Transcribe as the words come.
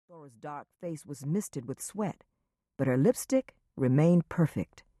Thora's dark face was misted with sweat, but her lipstick remained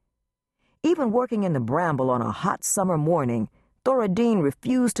perfect. Even working in the bramble on a hot summer morning, Thora Dean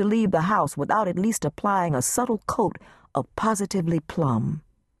refused to leave the house without at least applying a subtle coat of positively plum.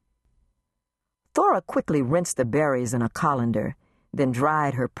 Thora quickly rinsed the berries in a colander, then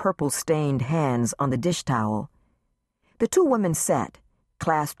dried her purple-stained hands on the dish towel. The two women sat,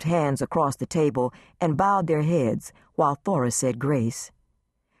 clasped hands across the table, and bowed their heads while Thora said grace.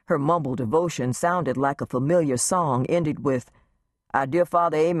 Her mumbled devotion sounded like a familiar song ended with, "Our dear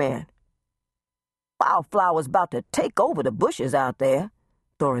Father, Amen." "Wildflower's about to take over the bushes out there,"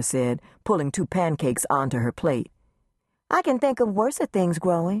 Thora said, pulling 2 pancakes onto her plate. "I can think of worser things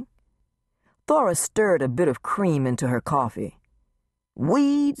growing." Thora stirred a bit of cream into her coffee.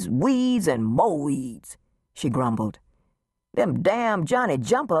 "Weeds, weeds, and more weeds," she grumbled. "Them damn Johnny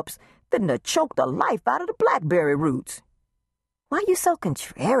jump-ups fitting to choke the life out of the blackberry roots." "Why you so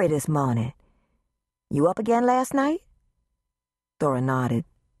contrary this morning? You up again last night?" Thora nodded.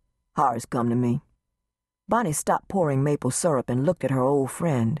 "Horrors come to me." Bonnie stopped pouring maple syrup and looked at her old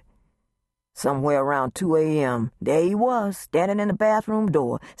friend. Somewhere around 2 a.m., there he was, standing in the bathroom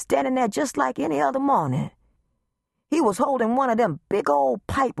door, standing there just like any other morning. He was holding one of them big old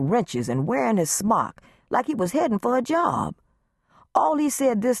pipe wrenches and wearing his smock like he was heading for a job. All he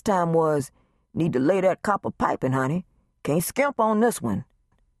said this time was, "Need to lay that copper piping, honey. Can't skimp on this one."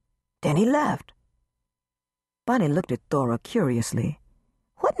 Then he left. Bonnie looked at Thora curiously.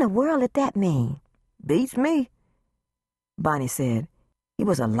 "What in the world did that mean?" "Beats me," Bonnie said. "He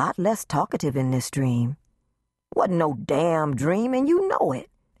was a lot less talkative in this dream." "Wasn't no damn dream, and you know it."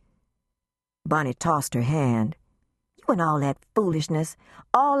 Bonnie tossed her hand. "You and all that foolishness.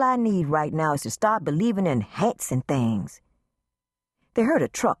 All I need right now is to start believing in hats and things." They heard a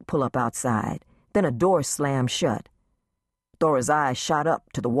truck pull up outside, then a door slammed shut. Thora's eyes shot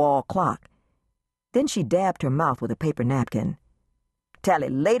up to the wall clock. Then she dabbed her mouth with a paper napkin. "Tally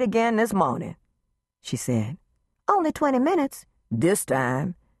late again this morning," she said. "Only 20 minutes. "This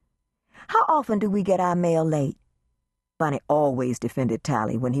time." "How often do we get our mail late?" Bonnie always defended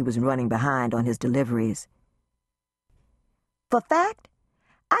Tally when he was running behind on his deliveries. "For fact,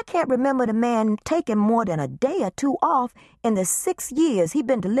 I can't remember the man taking more than a day or 2 off in the 6 years he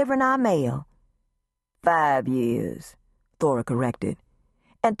been delivering our mail." 5 years, Thora corrected.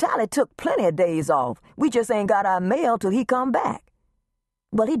 "And Tally took plenty of days off. We just ain't got our mail till he come back."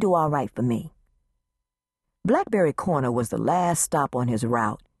 "Well, he do all right for me." Blackberry Corner was the last stop on his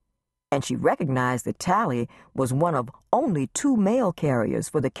route, and she recognized that Tally was one of only 2 mail carriers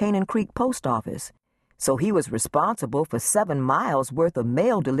for the Canaan Creek post office, so he was responsible for 7 miles worth of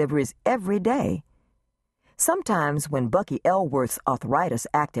mail deliveries every day. Sometimes when Bucky Elworth's arthritis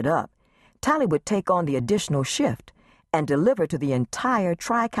acted up, Tally would take on the additional shift and deliver to the entire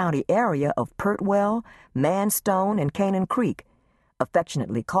Tri-County area of Pertwell, Manstone, and Canaan Creek,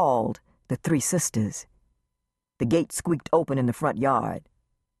 affectionately called the Three Sisters. The gate squeaked open in the front yard.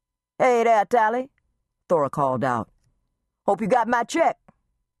 "Hey there, Tally," Thora called out. "Hope you got my check."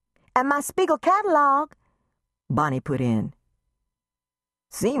 "And my Spiegel catalog," Bonnie put in.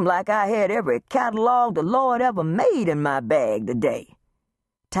 "Seemed like I had every catalog the Lord ever made in my bag today."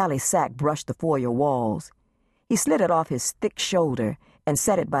 Tally's sack brushed the foyer walls. He slid it off his thick shoulder and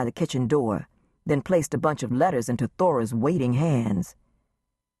set it by the kitchen door, then placed a bunch of letters into Thora's waiting hands.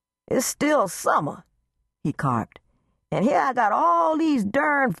 "It's still summer," he carped, "and here I got all these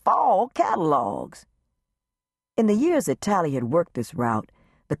darn fall catalogs." In the years that Tally had worked this route,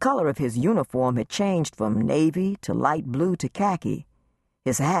 the color of his uniform had changed from navy to light blue to khaki.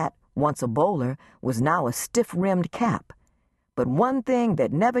 His hat, once a bowler, was now a stiff-rimmed cap. But one thing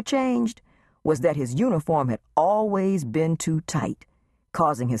that never changed was that his uniform had always been too tight,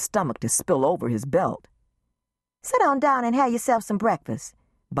 causing his stomach to spill over his belt. "Sit on down and have yourself some breakfast,"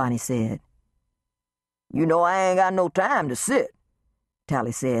 Bonnie said. "You know I ain't got no time to sit,"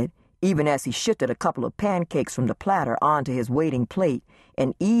 Tally said, even as he shifted a couple of pancakes from the platter onto his waiting plate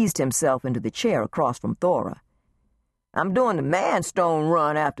and eased himself into the chair across from Thora. "I'm doing the Manstone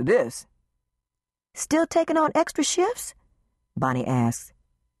run after this." "Still taking on extra shifts?" Bonnie asked.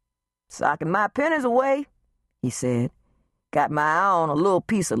 "Socking my pennies away," he said. "Got my eye on a little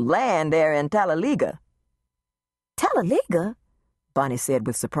piece of land there in Talladega." "Talladega?" Bonnie said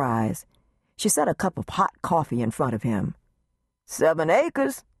with surprise. She set a cup of hot coffee in front of him. 7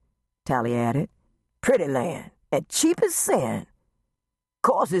 acres, Tally added. "Pretty land, and cheap as sin."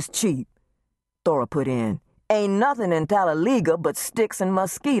 "Course it's cheap," Thora put in. "Ain't nothing in Talladega but sticks and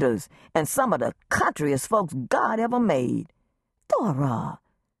mosquitoes, and some of the countryest folks God ever made." "Thora,"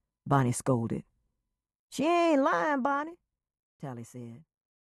 Bonnie scolded. "She ain't lying, Bonnie," Tally said.